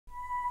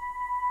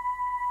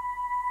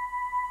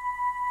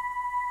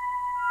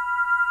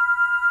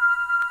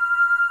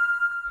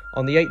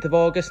On the 8th of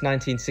August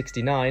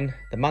 1969,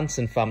 the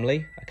Manson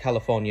family, a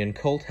Californian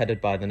cult headed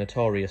by the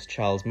notorious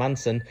Charles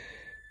Manson,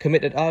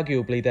 committed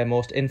arguably their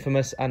most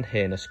infamous and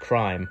heinous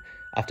crime,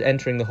 after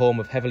entering the home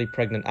of heavily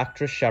pregnant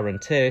actress Sharon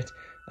Tate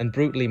and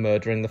brutally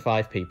murdering the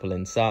 5 people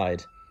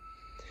inside.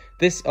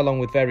 This, along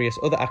with various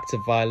other acts of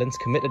violence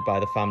committed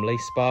by the family,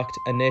 sparked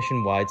a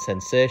nationwide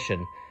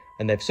sensation,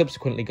 and they've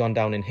subsequently gone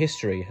down in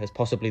history as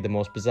possibly the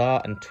most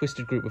bizarre and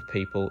twisted group of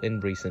people in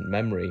recent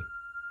memory.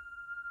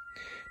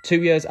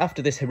 2 years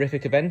after this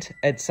horrific event,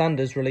 Ed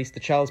Sanders released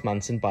the Charles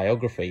Manson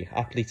biography,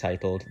 aptly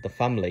titled The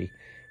Family,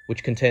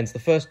 which contains the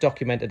first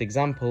documented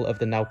example of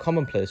the now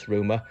commonplace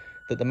rumour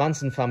that the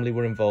Manson family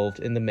were involved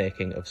in the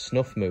making of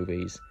snuff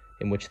movies,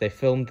 in which they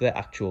filmed their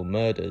actual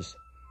murders.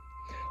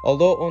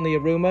 Although only a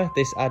rumour,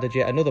 this added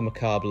yet another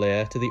macabre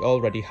layer to the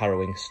already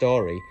harrowing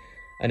story,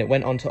 and it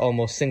went on to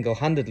almost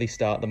single-handedly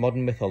start the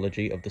modern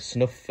mythology of the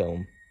snuff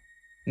film.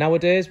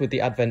 Nowadays, with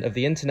the advent of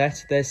the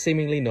internet, there's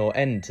seemingly no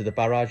end to the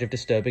barrage of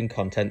disturbing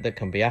content that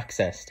can be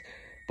accessed.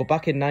 But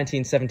back in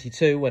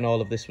 1972, when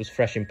all of this was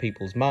fresh in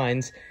people's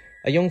minds,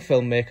 a young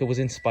filmmaker was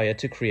inspired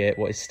to create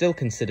what is still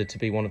considered to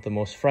be one of the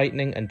most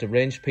frightening and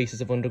deranged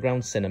pieces of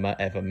underground cinema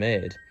ever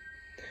made.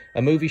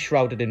 A movie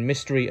shrouded in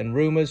mystery and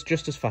rumours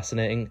just as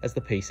fascinating as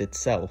the piece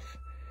itself.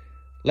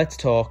 Let's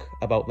talk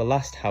about The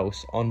Last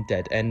House on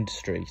Dead End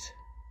Street.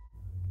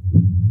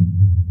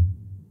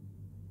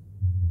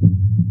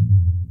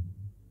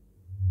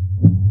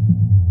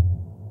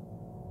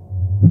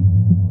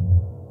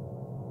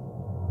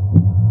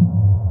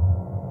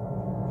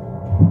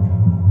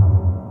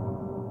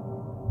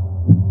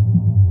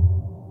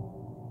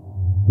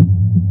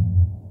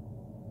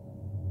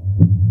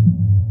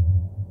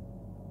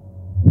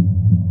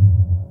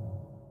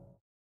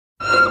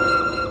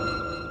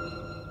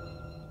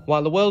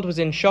 While the world was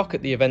in shock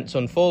at the events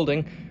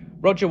unfolding,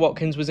 Roger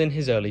Watkins was in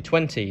his early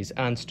 20s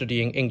and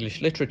studying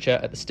English literature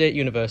at the State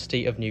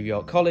University of New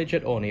York College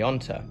at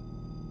Oneonta.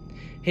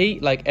 He,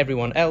 like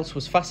everyone else,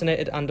 was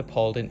fascinated and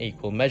appalled in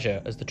equal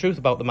measure as the truth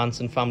about the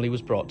Manson family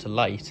was brought to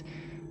light,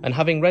 and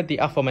having read the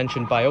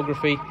aforementioned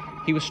biography,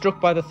 he was struck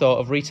by the thought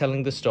of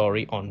retelling the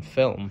story on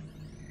film.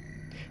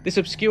 This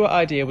obscure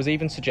idea was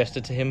even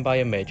suggested to him by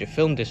a major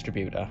film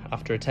distributor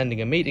after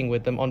attending a meeting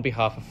with them on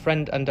behalf of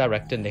friend and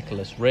director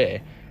Nicholas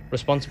Ray,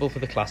 responsible for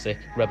the classic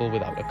Rebel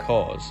Without a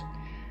Cause.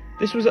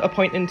 This was at a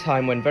point in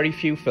time when very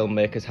few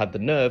filmmakers had the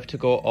nerve to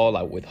go all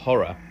out with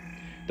horror.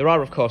 There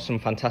are of course some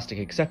fantastic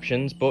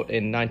exceptions, but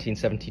in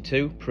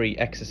 1972,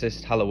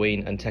 pre-Exorcist,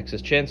 Halloween and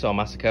Texas Chainsaw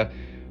Massacre,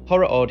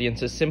 horror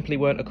audiences simply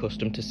weren't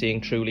accustomed to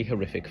seeing truly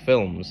horrific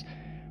films.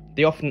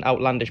 The often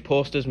outlandish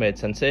posters made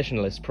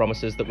sensationalist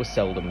promises that were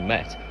seldom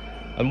met,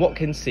 and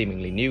Watkins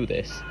seemingly knew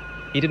this.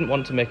 He didn't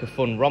want to make a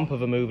fun romp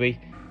of a movie.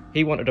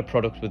 He wanted a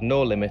product with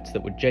no limits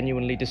that would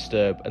genuinely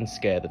disturb and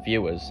scare the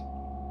viewers.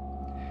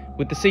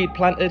 With the seed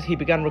planted, he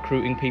began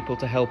recruiting people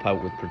to help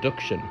out with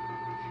production.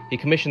 He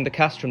commissioned the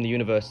cast from the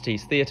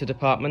university's theatre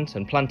department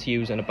and planned to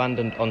use an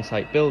abandoned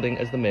on-site building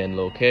as the main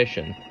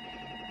location.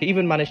 He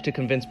even managed to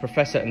convince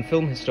professor and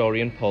film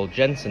historian Paul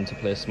Jensen to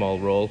play a small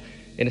role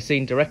in a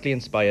scene directly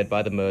inspired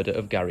by the murder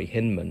of Gary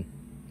Hinman.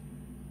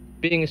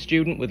 Being a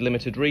student with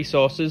limited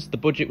resources, the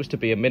budget was to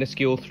be a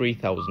minuscule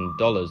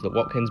 $3,000 that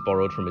Watkins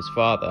borrowed from his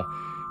father,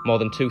 more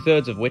than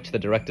 2/3 of which the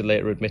director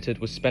later admitted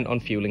was spent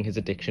on fueling his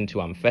addiction to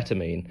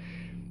amphetamine.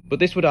 But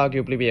this would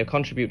arguably be a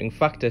contributing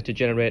factor to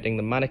generating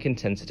the manic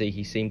intensity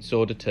he seemed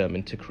so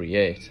determined to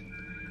create.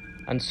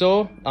 And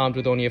so, armed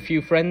with only a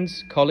few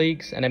friends,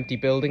 colleagues, an empty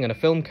building and a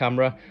film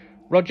camera,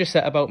 Roger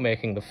set about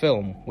making the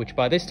film, which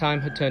by this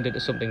time had turned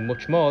into something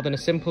much more than a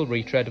simple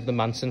retread of the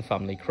Manson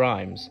family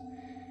crimes.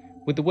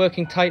 With the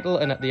working title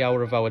and at the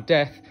hour of our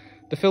death,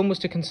 the film was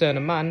to concern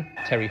a man,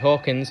 Terry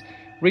Hawkins,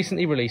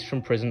 recently released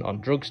from prison on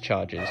drugs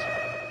charges.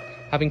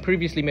 Having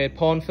previously made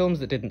porn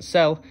films that didn't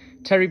sell,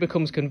 Terry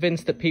becomes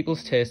convinced that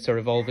people's tastes are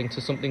evolving to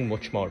something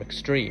much more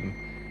extreme,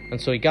 and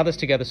so he gathers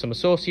together some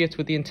associates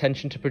with the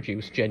intention to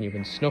produce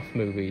genuine snuff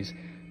movies,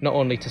 not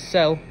only to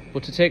sell,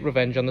 but to take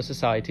revenge on the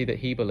society that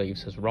he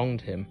believes has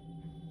wronged him.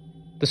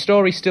 The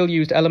story still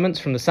used elements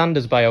from the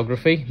Sanders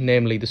biography,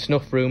 namely the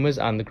snuff rumours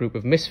and the group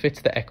of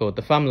misfits that echoed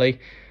the family,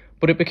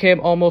 but it became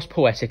almost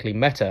poetically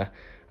meta,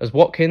 as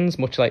Watkins,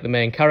 much like the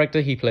main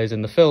character he plays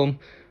in the film,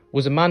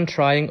 was a man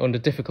trying, under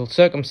difficult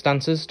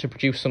circumstances, to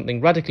produce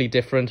something radically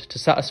different to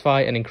satisfy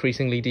an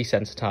increasingly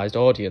desensitised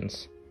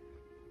audience.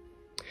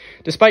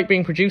 Despite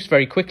being produced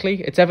very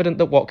quickly, it's evident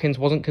that Watkins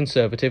wasn't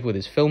conservative with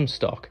his film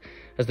stock,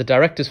 as the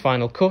director's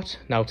final cut,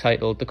 now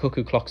titled The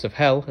Cuckoo Clocks of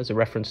Hell, as a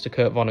reference to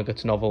Kurt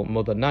Vonnegut's novel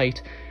Mother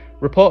Night,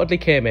 reportedly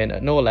came in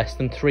at no less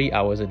than 3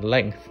 hours in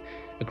length,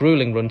 a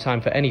gruelling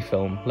runtime for any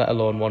film, let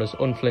alone one as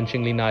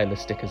unflinchingly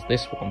nihilistic as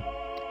this one.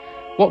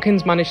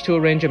 Watkins managed to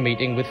arrange a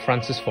meeting with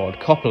Francis Ford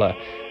Coppola,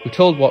 who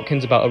told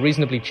Watkins about a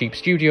reasonably cheap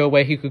studio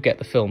where he could get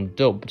the film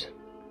dubbed.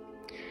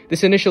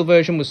 This initial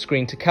version was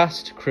screened to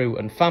cast, crew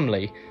and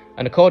family,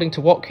 and according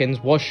to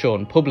Watkins was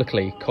shown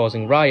publicly,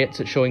 causing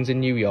riots at showings in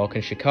New York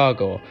and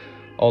Chicago,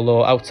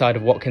 although outside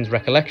of Watkins'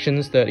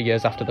 recollections 30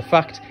 years after the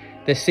fact,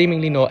 there's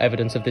seemingly no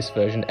evidence of this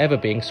version ever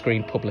being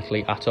screened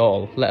publicly at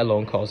all, let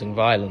alone causing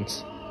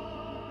violence.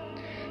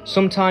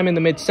 Sometime in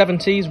the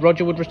mid-70s,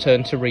 Roger would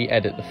return to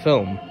re-edit the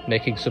film,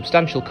 making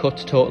substantial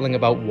cuts totalling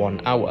about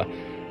 1 hour,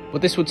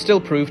 but this would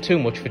still prove too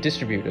much for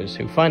distributors,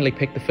 who finally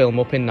picked the film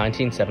up in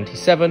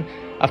 1977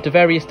 after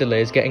various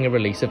delays getting a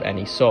release of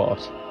any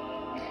sort.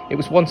 It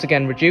was once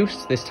again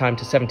reduced, this time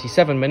to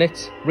 77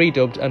 minutes,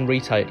 redubbed and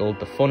retitled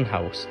The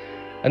Funhouse,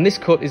 and this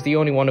cut is the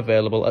only one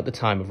available at the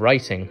time of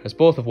writing, as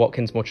both of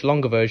Watkins' much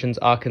longer versions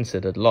are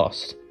considered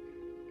lost.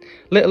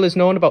 Little is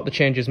known about the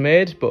changes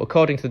made, but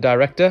according to the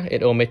director,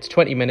 it omits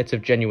 20 minutes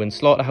of genuine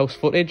slaughterhouse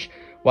footage,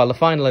 while the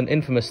final and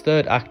infamous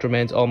third act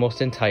remains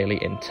almost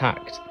entirely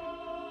intact.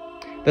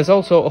 There's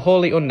also a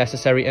wholly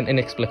unnecessary and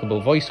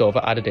inexplicable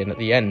voiceover added in at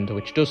the end,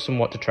 which does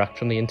somewhat detract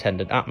from the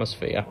intended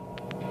atmosphere.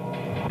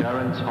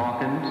 Terence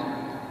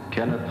Hawkins,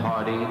 Kenneth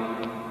Hardy,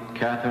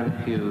 Catherine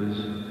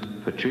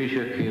Hughes,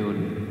 Patricia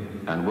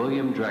Kuhn, and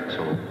William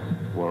Drexel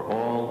were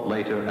all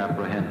later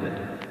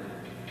apprehended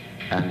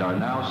and are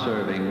now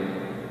serving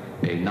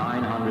a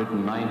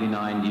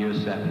 999-year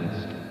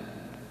sentence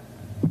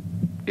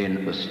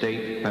in the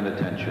state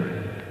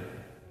penitentiary.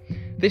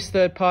 This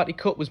third-party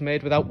cut was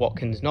made without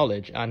Watkins'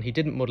 knowledge, and he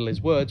didn't muddle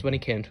his words when he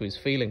came to his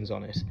feelings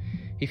on it.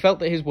 He felt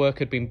that his work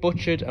had been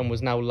butchered and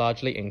was now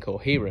largely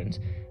incoherent,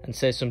 and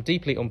says some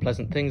deeply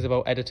unpleasant things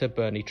about editor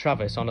Bernie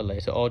Travis on a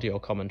later audio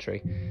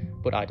commentary.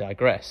 But I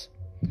digress.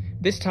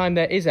 This time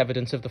there is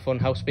evidence of the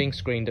Funhouse being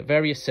screened at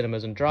various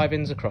cinemas and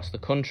drive-ins across the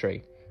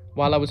country.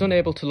 While I was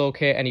unable to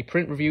locate any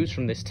print reviews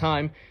from this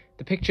time,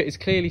 the picture is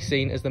clearly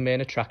seen as the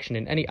main attraction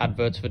in any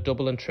adverts for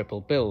double and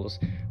triple bills,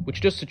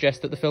 which does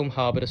suggest that the film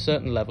harboured a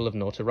certain level of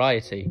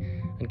notoriety,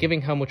 and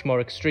given how much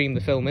more extreme the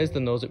film is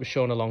than those it was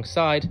shown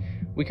alongside,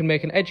 we can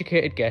make an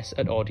educated guess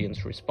at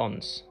audience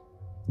response.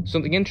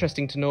 Something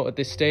interesting to note at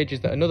this stage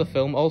is that another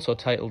film, also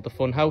titled The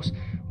Funhouse,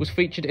 was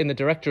featured in the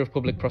Director of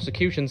Public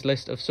Prosecution's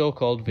list of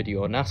so-called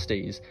video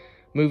nasties,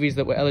 movies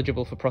that were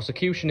eligible for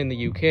prosecution in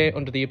the UK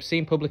under the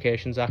Obscene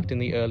Publications Act in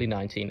the early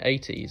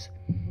 1980s.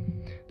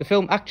 The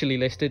film actually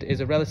listed is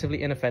a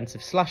relatively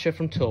inoffensive slasher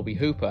from Tobe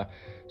Hooper,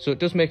 so it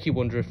does make you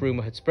wonder if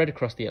rumour had spread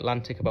across the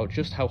Atlantic about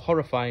just how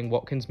horrifying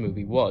Watkins'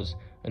 movie was,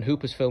 and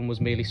Hooper's film was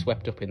merely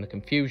swept up in the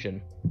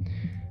confusion.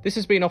 This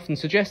has been often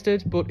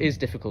suggested, but is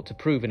difficult to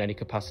prove in any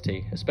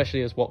capacity,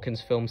 especially as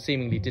Watkins' film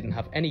seemingly didn't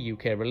have any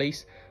UK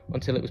release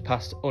until it was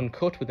passed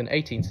uncut with an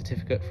 18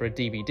 certificate for a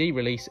DVD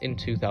release in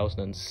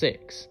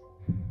 2006.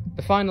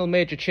 The final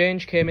major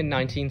change came in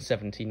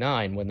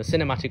 1979, when the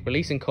Cinematic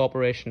Releasing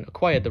Corporation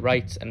acquired the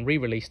rights and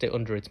re-released it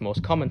under its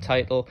most common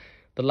title,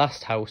 The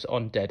Last House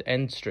on Dead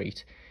End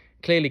Street,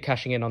 clearly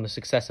cashing in on the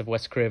success of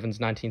Wes Craven's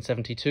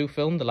 1972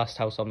 film, The Last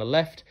House on the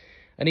Left,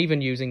 and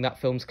even using that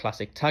film's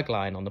classic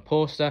tagline on the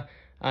poster,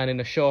 and in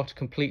a short,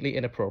 completely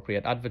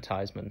inappropriate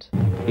advertisement.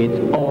 It's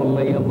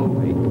only a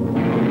movie.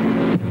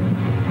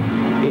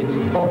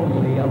 It's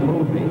only a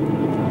movie.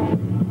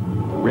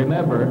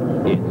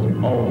 Remember, it's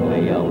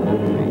only a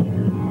movie.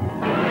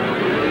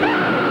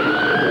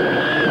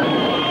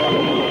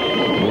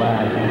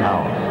 Last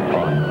House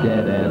on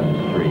Dead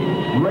End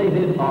Street.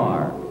 Rated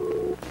R.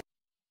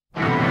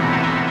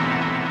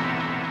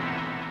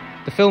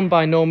 The film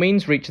by no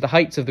means reached the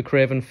heights of the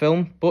Craven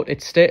film, but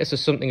its status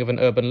as something of an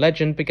urban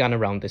legend began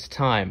around this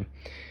time.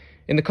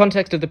 In the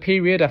context of the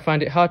period, I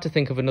find it hard to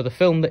think of another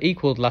film that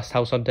equalled Last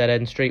House on Dead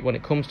End Street when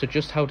it comes to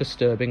just how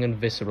disturbing and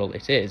visceral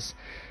it is.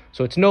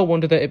 So it's no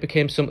wonder that it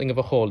became something of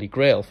a holy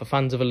grail for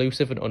fans of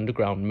elusive and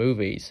underground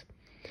movies.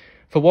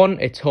 For one,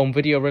 its home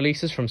video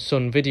releases from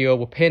Sun Video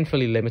were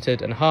painfully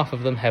limited and half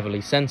of them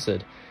heavily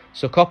censored,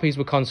 so copies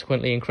were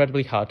consequently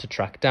incredibly hard to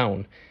track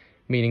down,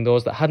 meaning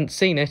those that hadn't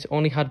seen it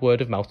only had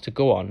word of mouth to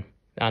go on.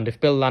 And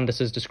if Bill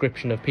Landis's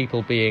description of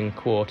people being,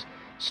 quote,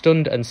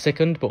 stunned and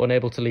sickened but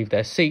unable to leave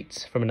their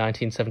seats from a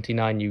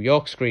 1979 New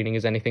York screening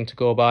is anything to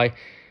go by,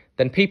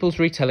 then people's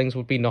retellings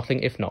would be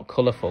nothing if not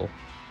colourful.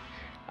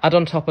 Add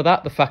on top of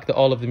that the fact that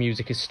all of the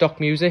music is stock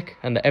music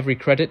and that every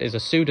credit is a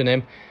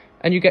pseudonym,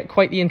 and you get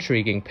quite the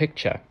intriguing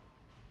picture.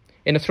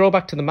 In a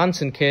throwback to the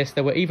Manson case,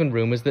 there were even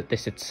rumours that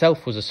this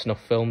itself was a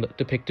snuff film that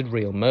depicted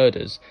real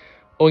murders,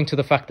 owing to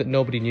the fact that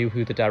nobody knew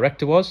who the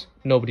director was,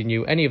 nobody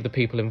knew any of the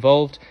people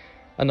involved,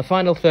 and the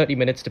final 30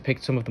 minutes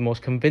depict some of the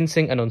most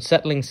convincing and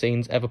unsettling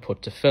scenes ever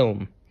put to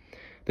film.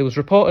 There was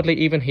reportedly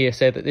even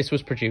hearsay that this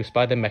was produced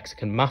by the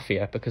Mexican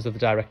Mafia because of the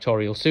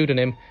directorial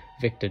pseudonym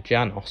Victor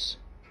Llanos.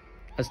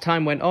 As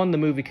time went on, the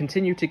movie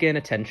continued to gain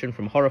attention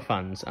from horror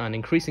fans, and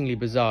increasingly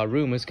bizarre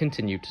rumours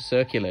continued to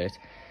circulate.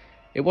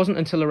 It wasn't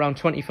until around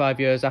 25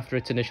 years after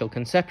its initial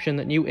conception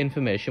that new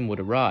information would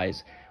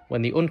arise,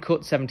 when the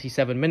uncut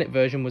 77-minute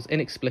version was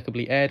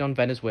inexplicably aired on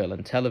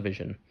Venezuelan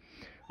television.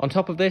 On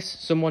top of this,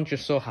 someone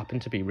just so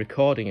happened to be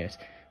recording it,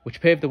 which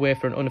paved the way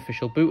for an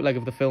unofficial bootleg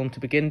of the film to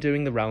begin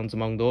doing the rounds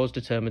among those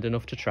determined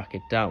enough to track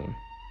it down.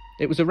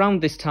 It was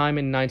around this time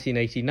in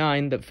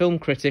 1989 that film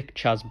critic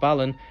Chaz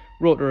Ballon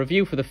wrote a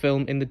review for the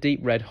film in the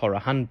Deep Red Horror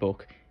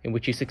Handbook, in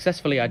which he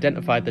successfully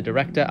identified the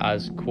director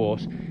as,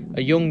 quote,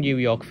 a young New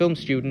York film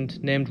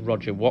student named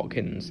Roger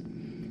Watkins.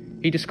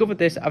 He discovered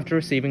this after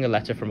receiving a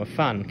letter from a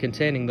fan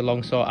containing the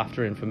long sought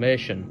after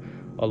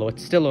information, although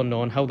it's still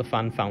unknown how the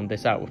fan found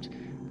this out,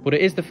 but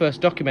it is the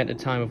first documented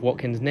time of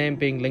Watkins' name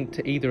being linked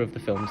to either of the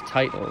film's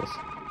titles.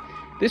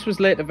 This was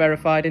later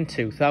verified in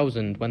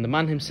 2000 when the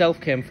man himself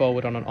came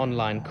forward on an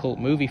online cult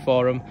movie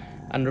forum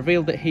and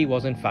revealed that he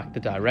was in fact the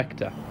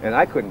director. And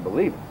I couldn't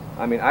believe it.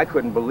 I mean, I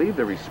couldn't believe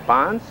the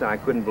response. I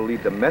couldn't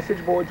believe the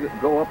message boards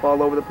that go up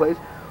all over the place.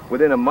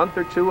 Within a month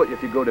or two,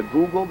 if you go to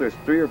Google, there's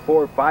 3 or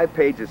 4 or 5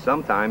 pages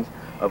sometimes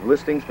of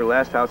listings for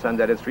Last House on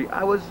Dead End Street.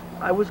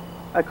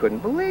 I couldn't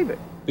believe it.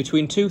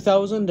 Between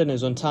 2000 and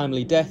his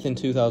untimely death in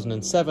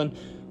 2007,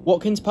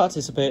 Watkins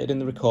participated in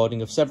the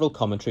recording of several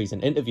commentaries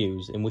and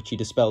interviews in which he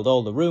dispelled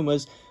all the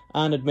rumours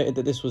and admitted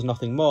that this was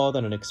nothing more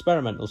than an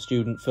experimental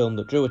student film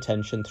that drew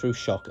attention through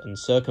shock and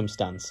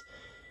circumstance.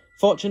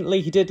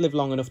 Fortunately, he did live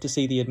long enough to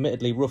see the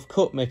admittedly rough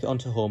cut make it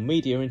onto home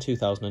media in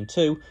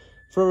 2002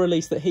 for a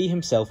release that he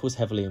himself was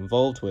heavily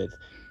involved with,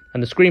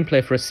 and the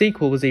screenplay for a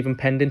sequel was even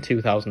penned in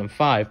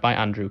 2005 by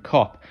Andrew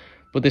Kopp,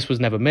 but this was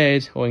never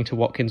made owing to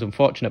Watkins'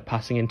 unfortunate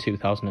passing in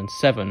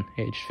 2007,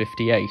 aged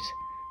 58.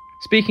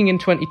 Speaking in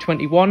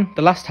 2021,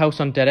 The Last House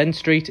on Dead End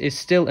Street is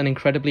still an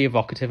incredibly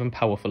evocative and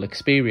powerful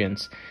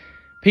experience.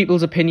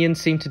 People's opinions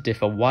seem to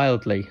differ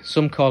wildly,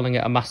 some calling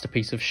it a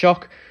masterpiece of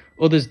shock,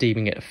 others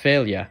deeming it a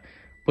failure.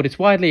 But it's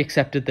widely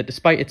accepted that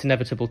despite its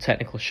inevitable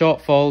technical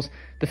shortfalls,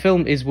 the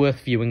film is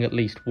worth viewing at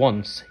least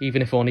once,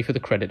 even if only for the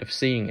credit of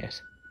seeing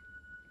it.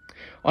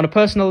 On a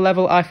personal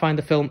level, I find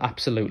the film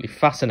absolutely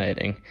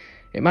fascinating.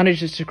 It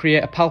manages to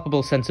create a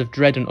palpable sense of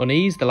dread and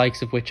unease, the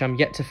likes of which I'm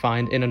yet to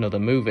find in another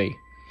movie.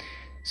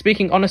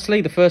 Speaking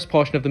honestly, the first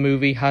portion of the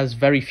movie has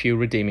very few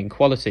redeeming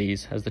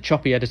qualities, as the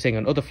choppy editing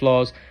and other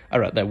flaws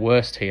are at their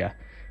worst here.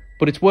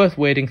 But it's worth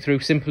wading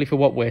through simply for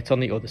what waits on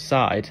the other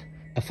side.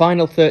 A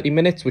final 30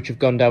 minutes which have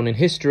gone down in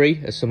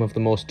history as some of the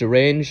most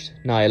deranged,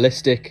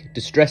 nihilistic,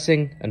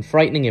 distressing and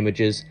frightening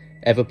images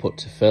ever put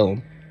to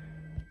film.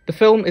 The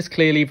film is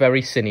clearly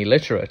very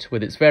cine-literate,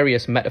 with its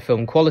various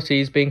metafilm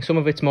qualities being some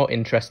of its more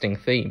interesting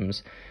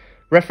themes.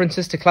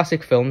 References to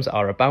classic films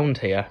are abound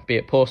here, be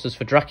it posters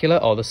for Dracula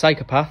or The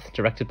Psychopath,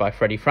 directed by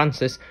Freddie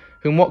Francis,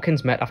 whom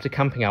Watkins met after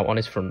camping out on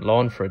his front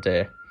lawn for a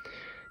day.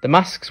 The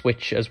masks,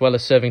 which, as well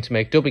as serving to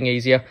make dubbing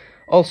easier,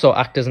 also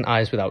act as an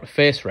eyes without a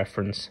face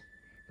reference.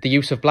 The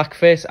use of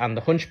blackface and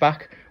the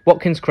Hunchback,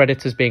 Watkins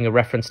credits as being a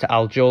reference to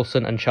Al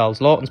Jolson and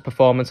Charles Laughton's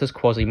performance as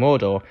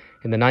Quasimodo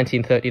in the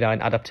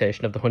 1939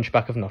 adaptation of The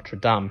Hunchback of Notre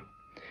Dame.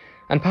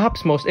 And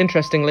perhaps most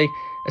interestingly,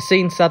 a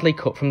scene sadly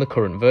cut from the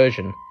current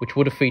version, which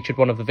would have featured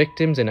one of the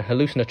victims in a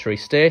hallucinatory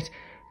state,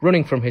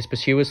 running from his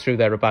pursuers through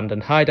their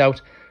abandoned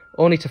hideout,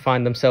 only to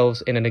find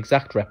themselves in an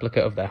exact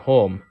replica of their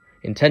home,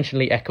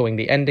 intentionally echoing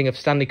the ending of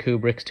Stanley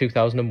Kubrick's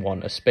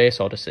 2001 A Space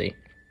Odyssey.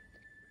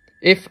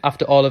 If,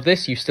 after all of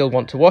this, you still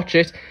want to watch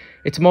it,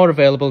 it's more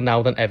available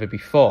now than ever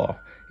before,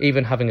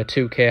 even having a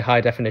 2K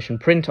high-definition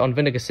print on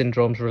Vinegar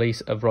Syndrome's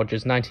release of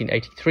Roger's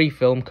 1983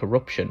 film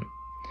Corruption.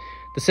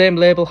 The same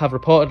label have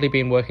reportedly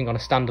been working on a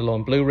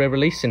standalone Blu-ray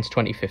release since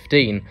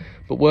 2015,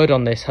 but word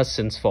on this has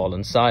since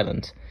fallen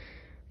silent.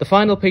 The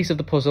final piece of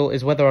the puzzle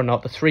is whether or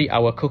not the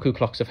 3-hour Cuckoo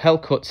Clocks of Hell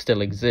cut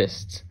still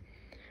exists.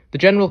 The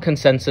general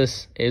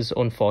consensus is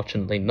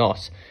unfortunately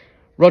not.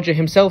 Roger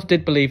himself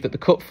did believe that the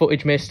cut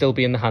footage may still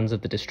be in the hands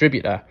of the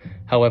distributor,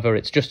 however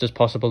it's just as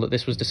possible that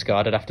this was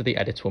discarded after the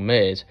edits were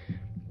made.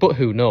 But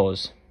who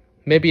knows?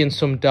 Maybe in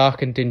some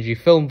dark and dingy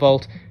film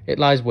vault it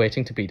lies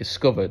waiting to be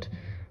discovered.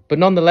 But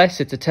nonetheless,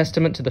 it's a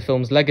testament to the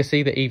film's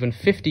legacy that even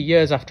 50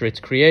 years after its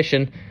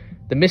creation,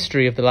 the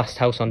mystery of The Last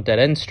House on Dead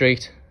End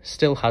Street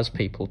still has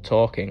people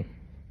talking.